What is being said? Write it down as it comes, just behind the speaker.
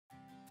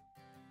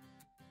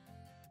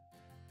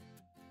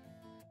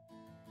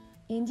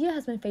India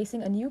has been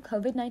facing a new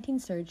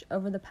COVID-19 surge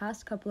over the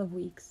past couple of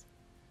weeks.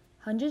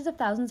 Hundreds of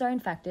thousands are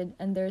infected,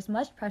 and there is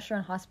much pressure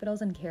on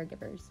hospitals and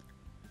caregivers.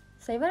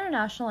 Sewa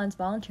International and its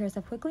volunteers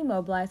have quickly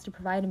mobilized to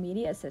provide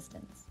immediate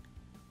assistance.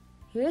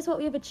 Here is what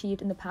we have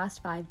achieved in the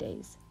past 5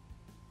 days.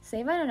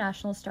 Sewa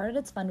International started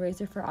its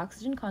fundraiser for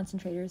oxygen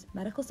concentrators,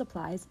 medical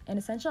supplies, and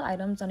essential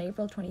items on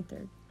April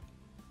 23rd.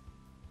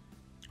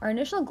 Our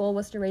initial goal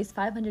was to raise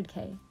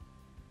 $500K,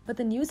 but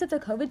the news of the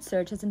COVID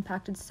surge has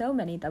impacted so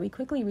many that we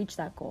quickly reached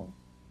that goal.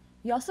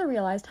 We also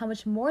realized how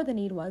much more the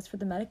need was for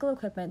the medical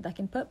equipment that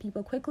can put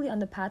people quickly on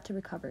the path to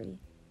recovery.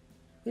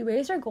 We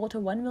raised our goal to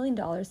 $1 million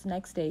the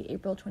next day,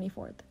 April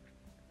 24th.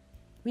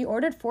 We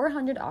ordered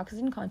 400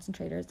 oxygen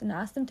concentrators and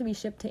asked them to be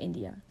shipped to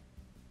India.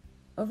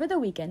 Over the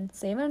weekend,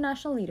 Sewa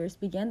International leaders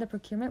began the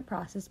procurement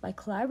process by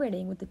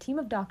collaborating with the team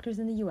of doctors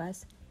in the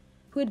US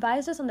who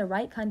advised us on the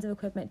right kinds of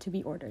equipment to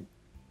be ordered.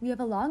 We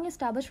have a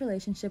long-established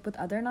relationship with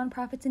other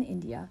nonprofits in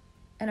India,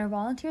 and our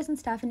volunteers and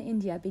staff in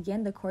India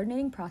began the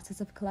coordinating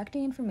process of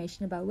collecting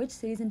information about which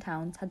cities and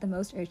towns had the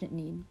most urgent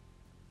need.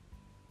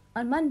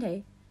 On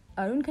Monday,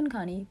 Arun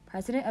Kankani,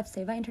 president of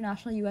Sewa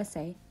International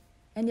USA,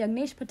 and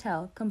Yagnesh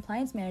Patel,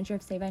 compliance manager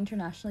of Sewa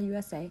International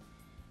USA,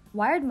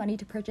 wired money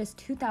to purchase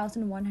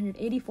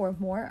 2,184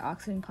 more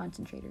oxygen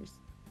concentrators.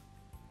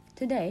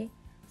 Today,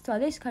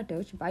 Swadesh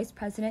Khatoj, vice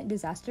president,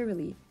 disaster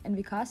relief, and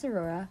Vikas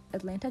Arora,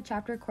 Atlanta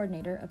chapter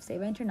coordinator of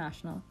Sewa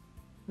International,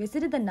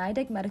 visited the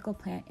NIDEC medical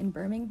plant in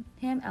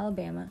Birmingham,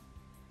 Alabama,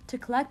 to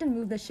collect and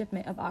move the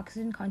shipment of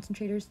oxygen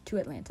concentrators to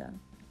Atlanta.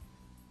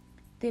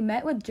 They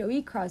met with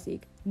Joey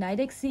Krozik,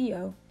 NIDEC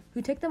CEO,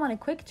 who took them on a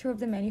quick tour of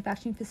the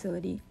manufacturing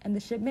facility and the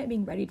shipment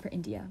being readied for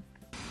India.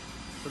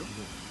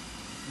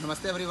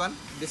 Namaste everyone,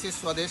 this is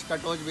Swadesh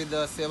Khatoj with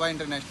Sewa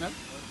International.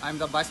 I am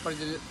the Vice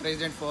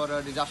President for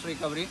Disaster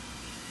Recovery.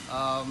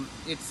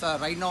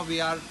 Right now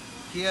we are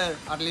here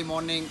early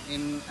morning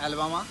in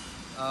Alabama.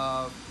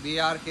 We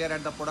are here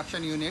at the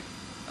production unit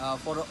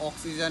for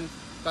oxygen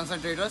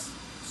concentrators.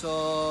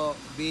 So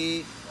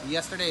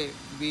yesterday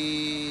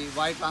we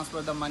wire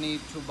transferred the money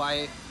to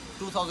buy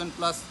 2,000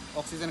 plus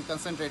oxygen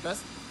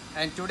concentrators,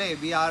 and today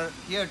we are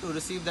here to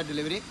receive the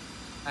delivery,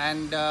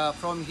 and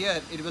from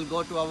here it will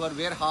go to our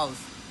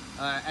warehouse,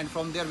 and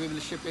from there we will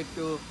ship it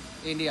to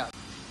India.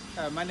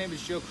 My name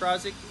is Joe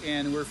Krozik,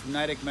 and we're from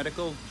NIDEC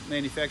Medical,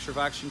 manufacturer of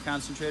oxygen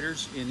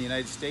concentrators in the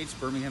United States,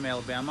 Birmingham,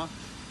 Alabama.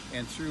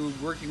 And through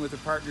working with a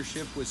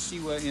partnership with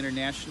Sewa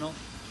International,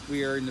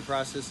 we are in the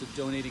process of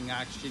donating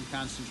oxygen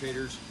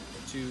concentrators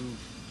to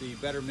the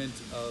betterment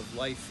of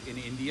life in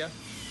India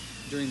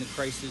during the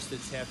crisis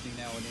that's happening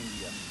now in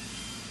India.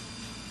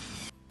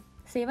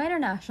 Sewa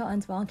International and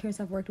its volunteers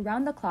have worked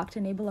round the clock to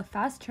enable a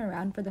fast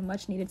turnaround for the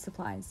much-needed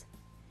supplies.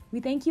 We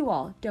thank you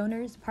all,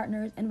 donors,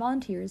 partners, and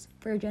volunteers,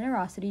 for your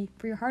generosity,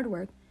 for your hard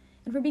work,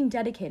 and for being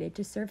dedicated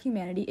to serve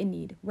humanity in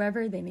need,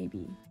 wherever they may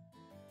be.